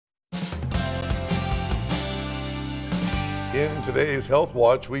In today's Health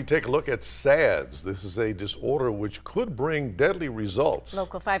Watch, we take a look at SADS. This is a disorder which could bring deadly results.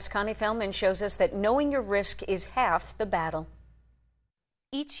 Local 5's Connie Feldman shows us that knowing your risk is half the battle.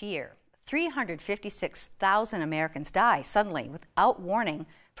 Each year, 356,000 Americans die suddenly without warning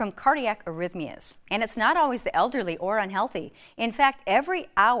from cardiac arrhythmias. And it's not always the elderly or unhealthy. In fact, every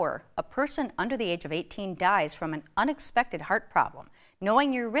hour, a person under the age of 18 dies from an unexpected heart problem.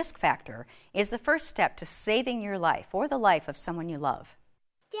 Knowing your risk factor is the first step to saving your life or the life of someone you love.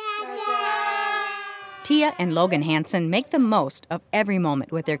 Dada! Tia and Logan Hansen make the most of every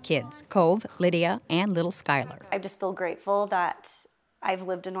moment with their kids, Cove, Lydia, and little Skylar. I just feel grateful that I've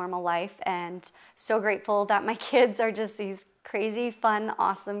lived a normal life, and so grateful that my kids are just these crazy, fun,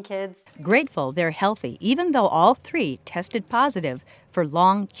 awesome kids. Grateful they're healthy, even though all three tested positive for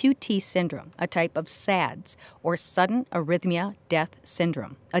long QT syndrome, a type of SADS, or sudden arrhythmia death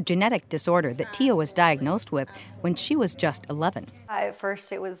syndrome, a genetic disorder that Tia was diagnosed with when she was just 11. At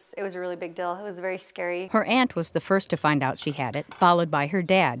first, it was a really big deal. It was very scary. Her aunt was the first to find out she had it, followed by her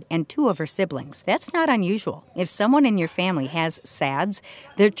dad and two of her siblings. That's not unusual. If someone in your family has SADS,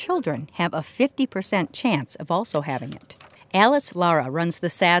 their children have a 50% chance of also having it. Alice Lara runs the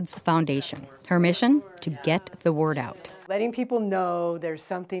SADS Foundation. Her mission? To get the word out. Letting people know there's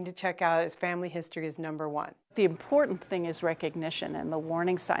something to check out as family history is number one. The important thing is recognition and the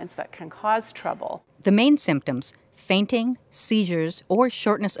warning signs that can cause trouble. The main symptoms: fainting, seizures, or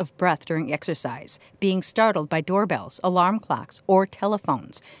shortness of breath during exercise, being startled by doorbells, alarm clocks, or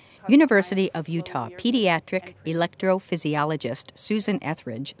telephones. University of Utah pediatric electrophysiologist Susan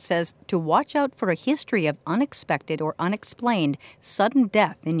Etheridge says to watch out for a history of unexpected or unexplained sudden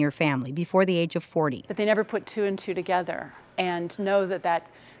death in your family before the age of 40. But they never put two and two together and know that that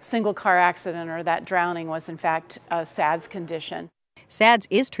single car accident or that drowning was in fact a SADS condition. SADS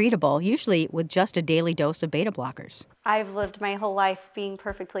is treatable, usually with just a daily dose of beta blockers. I've lived my whole life being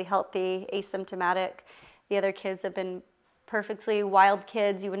perfectly healthy, asymptomatic. The other kids have been perfectly wild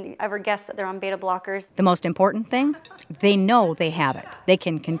kids. You wouldn't ever guess that they're on beta blockers. The most important thing? They know they have it. They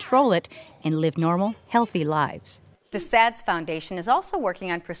can control it and live normal, healthy lives. The SADS Foundation is also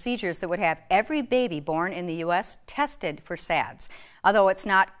working on procedures that would have every baby born in the U.S. tested for SADS. Although it's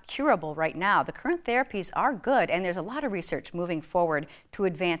not curable right now, the current therapies are good, and there's a lot of research moving forward to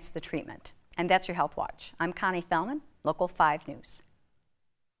advance the treatment. And that's your Health Watch. I'm Connie Feldman, Local 5 News.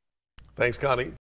 Thanks, Connie.